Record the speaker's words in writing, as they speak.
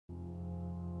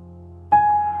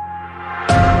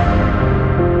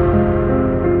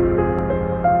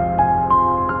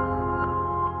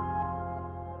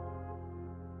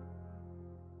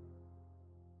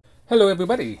Hello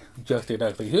everybody,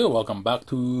 Justy-Dusty here. Welcome back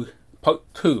to part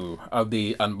 2 of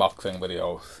the unboxing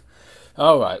videos.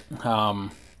 Alright,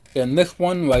 in this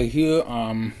one right here,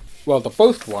 well, the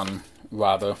first one,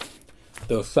 rather,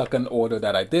 the second order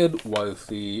that I did was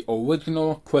the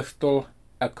original Crystal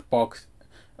Xbox,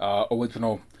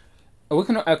 original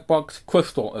Xbox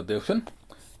Crystal Edition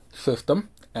system,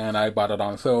 and I bought it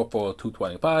on sale for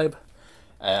 $225,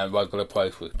 and regular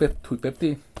price was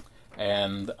 $250.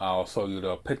 And I'll show you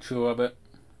the picture of it,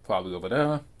 probably over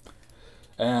there.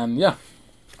 And yeah,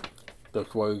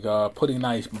 this was a pretty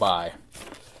nice buy.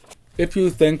 If you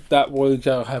think that was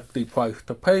a hefty price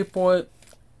to pay for it,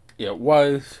 it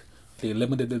was. The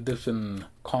limited edition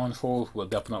consoles will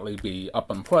definitely be up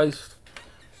in price.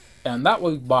 And that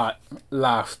was bought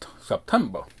last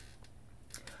September.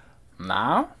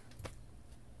 Now,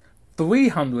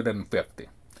 $350.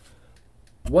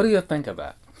 What do you think of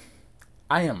that?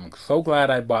 I am so glad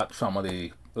I bought some of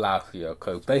these last year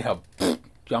because they have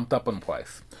jumped up in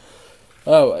price.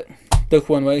 Alright, this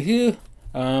one right here,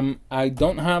 I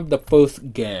don't have the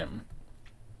first game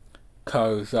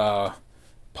because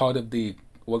part of the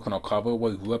original cover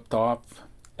was ripped off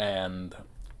and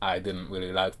I didn't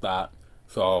really like that.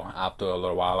 So after a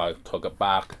little while I took it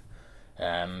back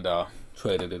and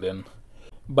traded it in.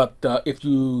 But if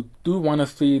you do want to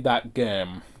see that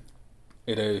game,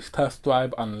 it is Test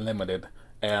Drive Unlimited.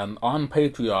 And on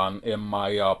Patreon, in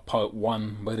my part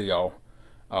 1 video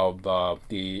of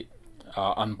the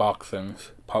unboxings,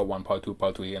 part 1, part 2,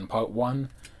 part 3, and part 1,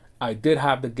 I did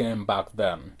have the game back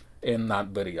then in that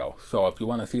video. So if you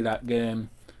want to see that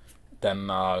game, then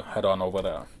head on over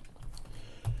there.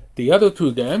 The other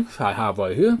two games I have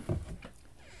right here,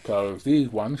 because these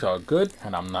ones are good,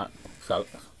 and I'm not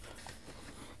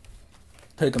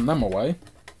taking them away.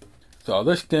 So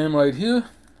this game right here,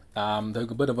 there's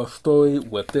a bit of a story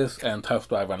with this and Test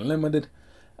Drive Unlimited.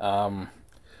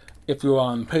 If you're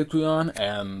on Patreon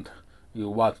and you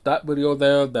watch that video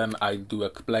there, then I do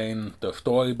explain the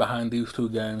story behind these two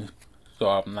games. So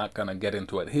I'm not going to get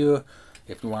into it here.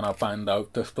 If you want to find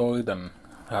out the story, then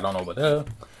head on over there.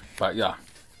 But yeah,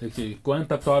 this is Grand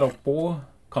Theft Auto 4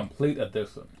 Complete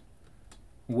Edition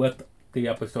with the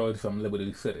episodes from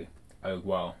Liberty City as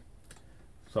well.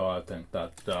 So I think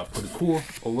that's pretty cool.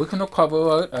 Original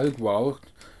cover as well.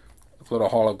 It's a little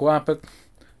holographic.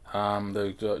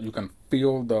 You can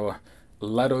feel the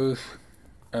letters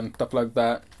and stuff like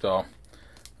that. So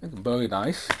it's very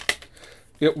nice.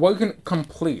 It wasn't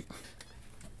complete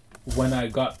when I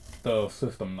got the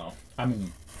system though. I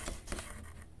mean,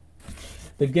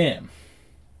 the game.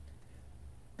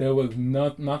 There was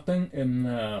nothing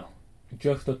in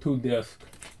just the 2 discs,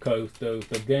 because there's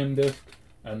the game disc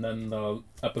and then the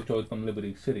episode from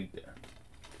Liberty City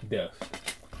disc.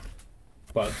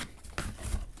 But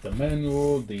the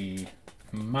manual, the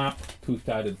map,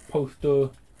 2-sided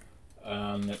poster,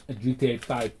 and a GTA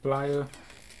 5 flyer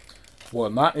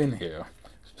were not in here.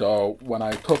 So when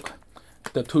I took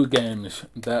the 2 games,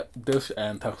 this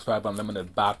and Test Drive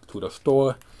Unlimited, back to the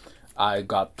store, I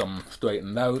got them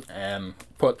straightened out and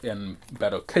put in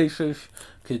better cases,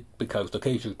 because the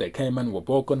cases they came in were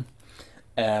broken,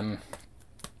 and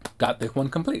got this one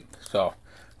complete. So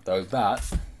there's that.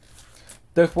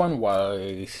 This one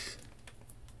was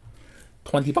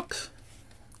 $20.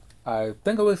 I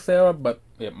think it was there, but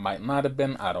it might not have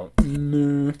been. I don't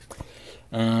know.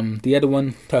 The other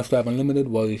one, Test Drive Unlimited,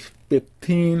 was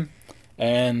 $15,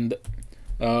 and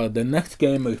the next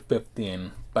game is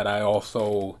 $15. But I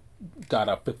also got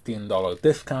a $15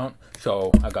 discount,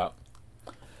 so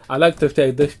I like to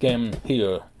say this game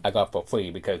here I got for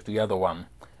free, because the other one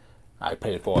I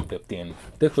paid for $15.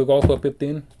 This was also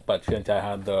 $15, but since I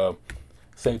had the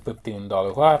save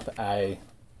 $15 off, I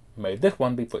made this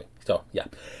one be free. So yeah,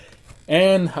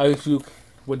 and as you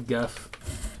would guess,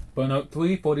 Burnout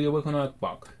 3 for the original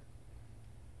Xbox.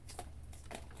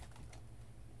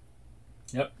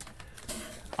 Yep.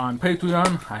 On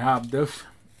Patreon, I have this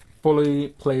fully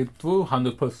played through,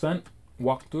 100%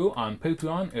 walkthrough on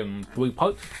Patreon in 3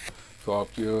 parts. So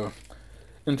if you're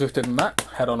interested in that,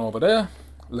 head on over there.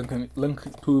 Link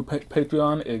to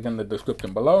Patreon is in the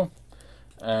description below.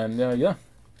 And yeah,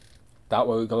 that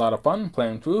was a lot of fun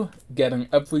playing through, getting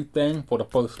everything for the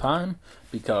first time,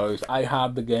 because I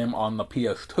had the game on the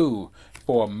PS2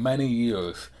 for many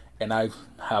years and I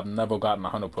have never gotten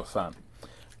 100%.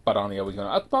 But on the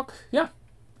original Xbox, yeah,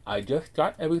 I just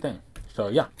got everything. So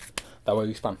yeah, that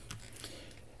was fun.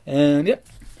 And yep,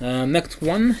 next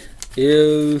one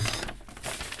is,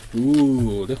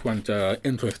 ooh, this one's an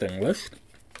interesting list.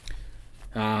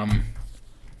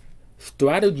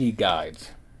 Strategy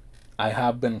guides. I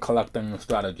have been collecting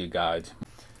strategy guides.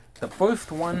 the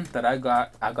first one that I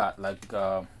got like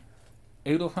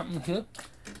 8 or something here.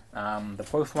 The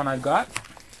first one I got,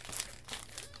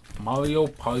 Mario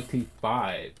Party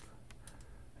 5.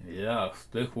 Yes,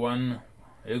 this one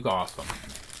is awesome.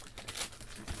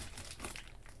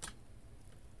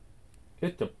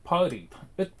 It's party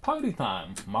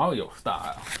time, Mario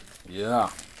style. Yeah.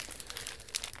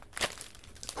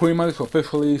 Pretty much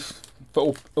official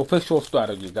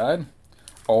strategy guide.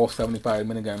 All 75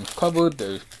 minigames covered.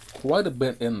 There's quite a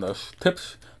bit in this.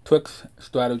 Tips, tricks,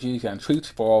 strategies, and treats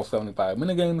for all 75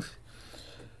 minigames.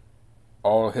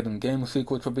 All hidden game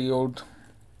secrets revealed.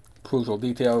 Crucial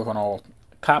details on all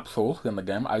capsules in the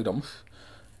game, items.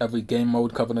 Every game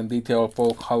mode covered in detail,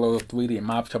 full color 3D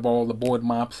maps of all the board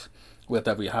maps, with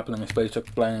every happening space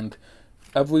explained.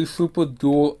 Every super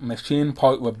dual machine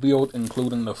part revealed,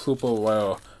 including the super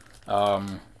rare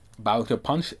Bowser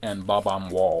Punch and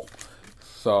Bob-omb Wall.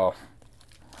 So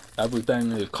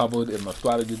everything is covered in the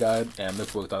strategy guide, and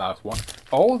this was the last one.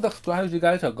 All the strategy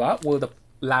guides I got were the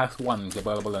last ones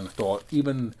available in the store,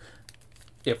 even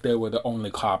if they were the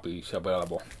only copies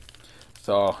available.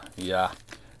 So yeah,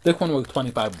 this one was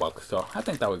 25 bucks, so I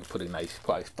think that was a pretty nice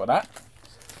price for that.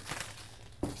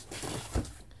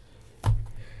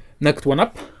 Next one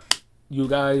up, you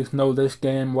guys know this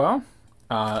game well.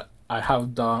 I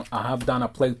have done a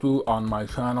playthrough on my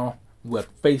channel with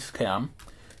face cam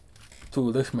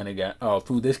through this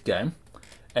game,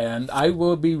 and I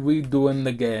will be redoing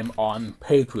the game on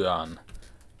Patreon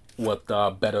with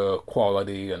better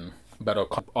quality and better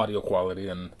audio quality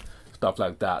and stuff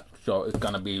like that. So it's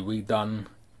gonna be redone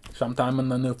sometime in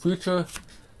the near future.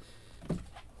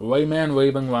 Rayman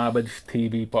Raving Rabbids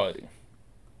TV Party.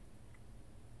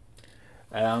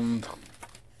 And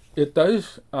it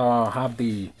does have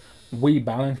the Wii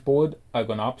balance board as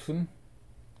an option,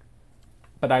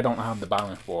 but I don't have the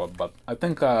balance board. But I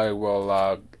think I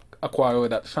will acquire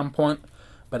it at some point,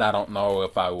 but I don't know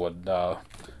if I would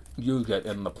use it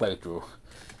in the playthrough.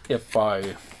 If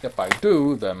I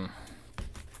do, then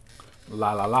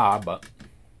la, but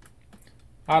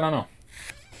I don't know.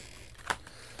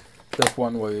 This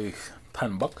one was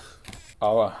 10 bucks.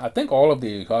 I think all of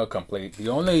these are complete. The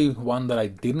only one that I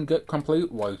didn't get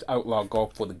complete was Outlaw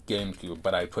Golf for the GameCube,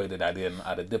 but I traded that in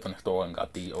at a different store and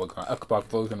got the original Xbox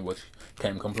version, which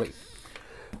came complete.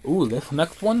 Ooh, this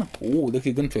next one, ooh, this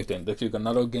is interesting. This is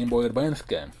another Game Boy Advance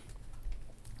game.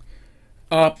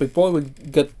 Before we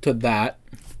get to that,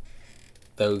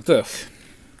 there's this.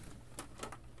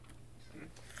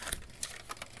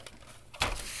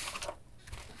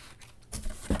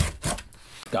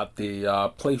 Got the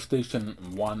PlayStation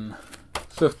 1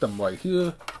 system right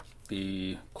here,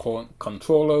 the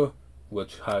controller,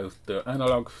 which has the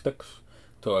analog sticks,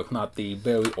 so it's not the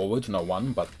very original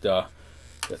one, but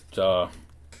it's the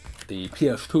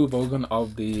PS2 version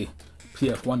of the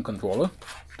PS1 controller.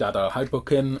 Got a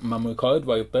Hyperkin memory card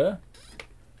right there.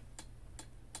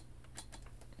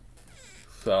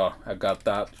 So I got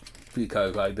that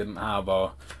because I didn't have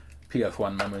a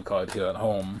PS1 memory card here at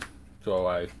home, so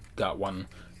I got one.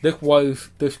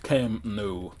 This came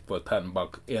new for 10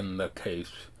 bucks in the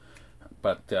case,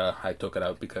 but I took it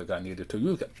out because I needed to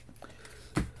use it.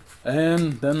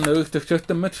 And then there's the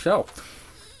system itself.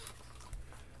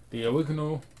 The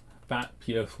original fat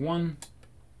PS1.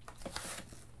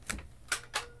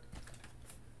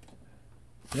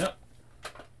 Yep.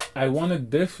 I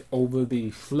wanted this over the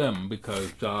Slim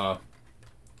because I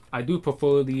do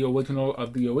prefer the original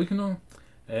of the original,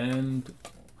 and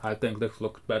I think this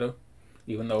looks better,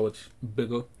 even though it's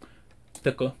bigger,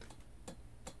 thicker.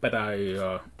 But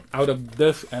out of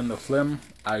this and the Slim,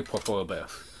 I prefer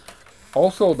this.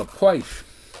 Also, the price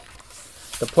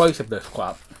of this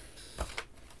crap.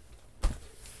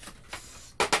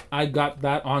 I got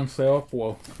that on sale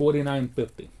for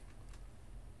 $49.50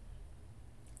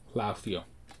 last year.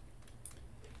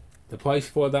 The price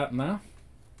for that now,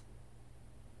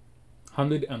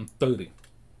 $130.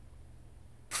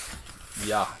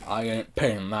 Yeah, I ain't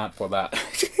paying that for that.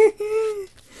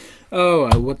 Oh,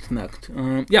 what's next?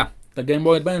 Yeah, the Game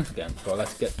Boy Advance again. So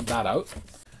let's get that out.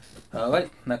 Alright,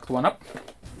 next one up.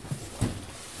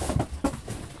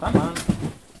 Come on.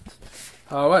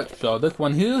 Alright, so this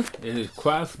one here is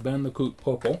Crash Bandicoot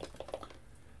Purple.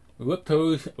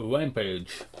 Ripto's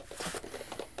Rampage.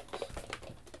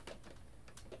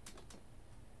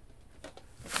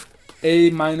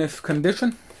 A-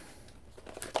 condition.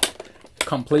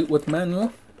 Complete with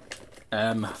manual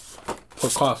and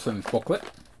precautions booklet.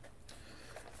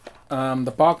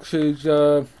 The box is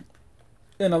in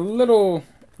a little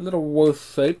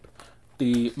worse shape.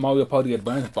 The Mario Party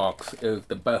Advance box is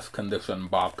the best condition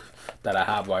box that I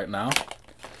have right now.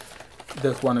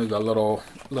 This one is a little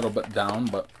bit down,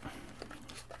 but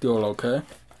still okay.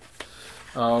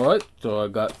 Alright, so I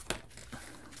got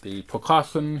the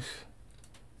precautions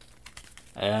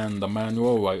and the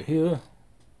manual right here.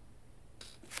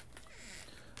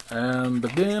 And the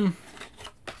game.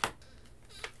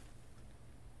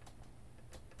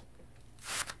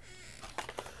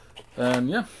 And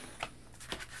yeah.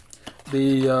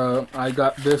 I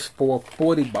got this for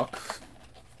 40 bucks.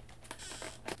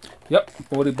 Yep,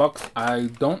 40 bucks. I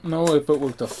don't know if it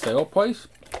was the sale price.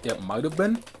 It might have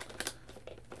been.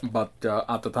 But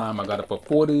at the time I got it for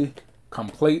 40,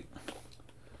 complete,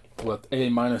 with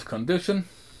A- condition.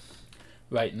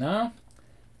 Right now,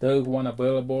 there's one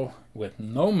available with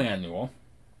no manual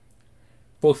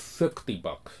for 60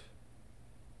 bucks.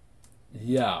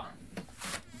 Yeah.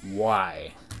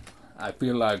 Why? I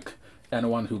feel like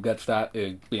anyone who gets that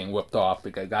is being ripped off,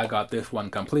 because I got this one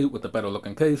complete with a better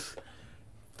looking case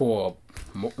for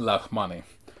less money.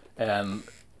 And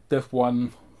this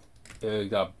one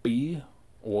is a B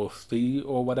or C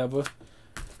or whatever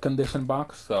condition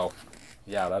box, so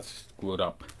yeah, that's screwed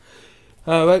up.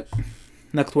 Alright,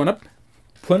 next one up,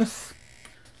 Prince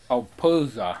of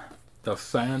Persia, The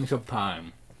Sands of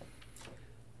Time.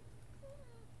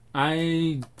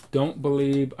 I don't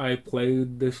believe I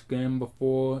played this game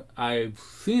before. I've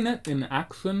seen it in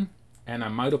action, and I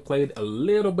might have played a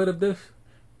little bit of this,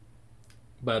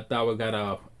 but that was at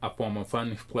a former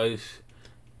friend's place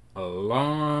a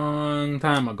long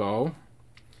time ago.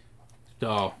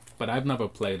 So, but I've never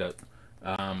played it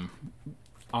on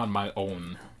my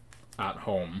own at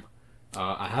home.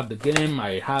 I have the game,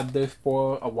 I had this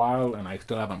for a while, and I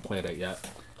still haven't played it yet.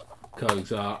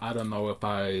 Because I don't know if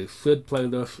I should play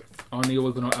this on the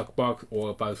original Xbox,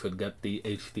 or if I should get the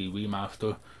HD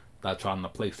remaster that's on the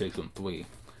PlayStation 3.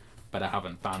 But I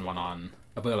haven't found one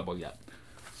available yet.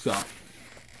 So,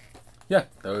 yeah,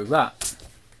 there is that.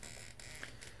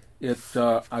 It's,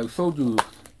 I showed you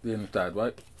the inside,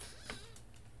 right?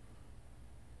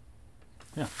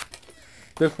 Yeah.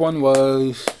 This one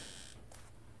was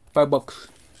 $5.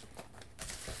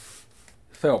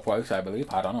 Sale price, I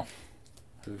believe. I don't know.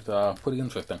 It was pretty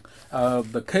interesting.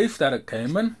 The case that it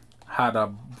came in had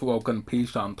a broken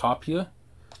piece on top here,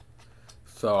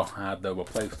 so I had to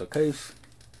replace the case.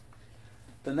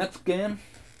 The next game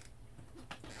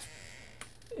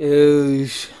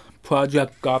is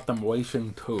Project Gotham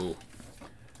Racing 2.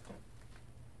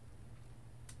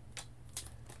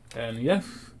 And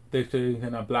yes, this is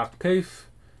in a black case.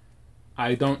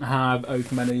 I don't have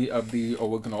as many of the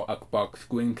original Xbox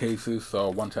green cases, so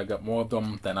once I get more of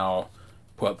them, then I'll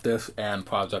put this and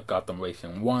Project Gotham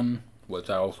Racing 1, which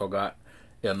I also got,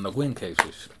 in the green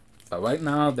cases. But right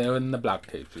now, they're in the black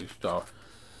cases, so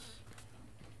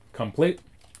complete.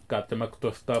 Got some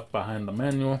extra stuff behind the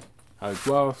manual as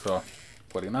well, so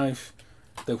pretty nice.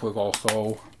 This was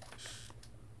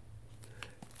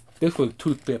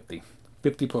 $250,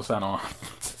 50%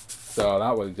 off. So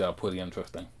that was pretty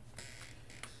interesting.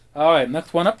 Alright,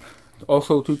 next one up,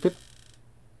 also $250.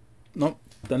 Nope,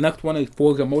 the next one is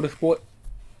Forza Motorsport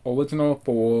original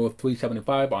for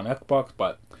 $375 on Xbox,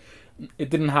 but it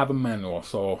didn't have a manual,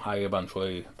 so I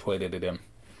eventually traded it in.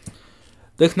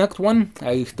 This next one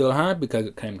I still have because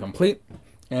it came complete,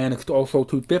 and it's also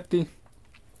 $250.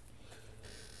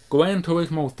 Gran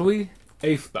Turismo 3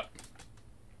 A-Spec.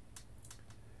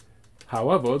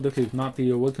 However, this is not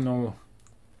the original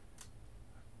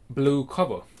blue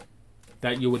cover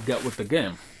that you would get with the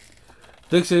game.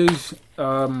 This is,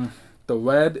 the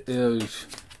red is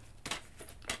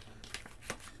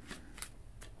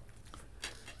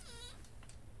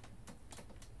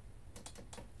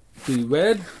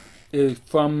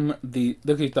from this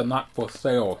is the not for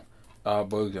sale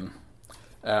version,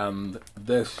 and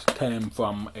this came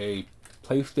from a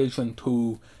PlayStation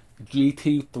 2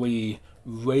 GT3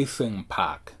 racing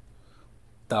pack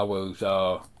that was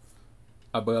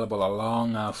available a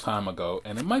long ass time ago,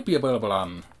 and it might be available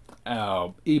on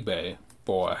eBay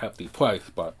for a hefty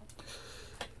price, but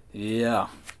yeah,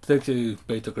 this is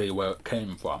basically where it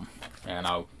came from, and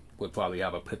I would probably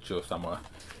have a picture somewhere.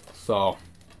 So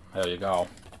there you go.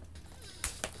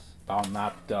 Found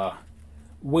that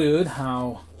weird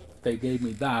how they gave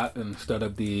me that instead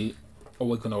of the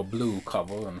original blue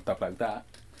cover and stuff like that.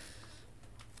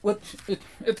 Which,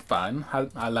 it's fine.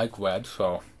 I like red,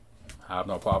 so I have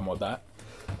no problem with that.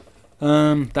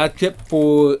 That's it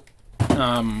for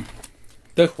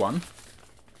this one.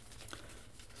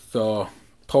 So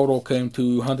total came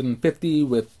to $150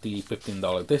 with the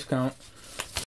 $15 discount.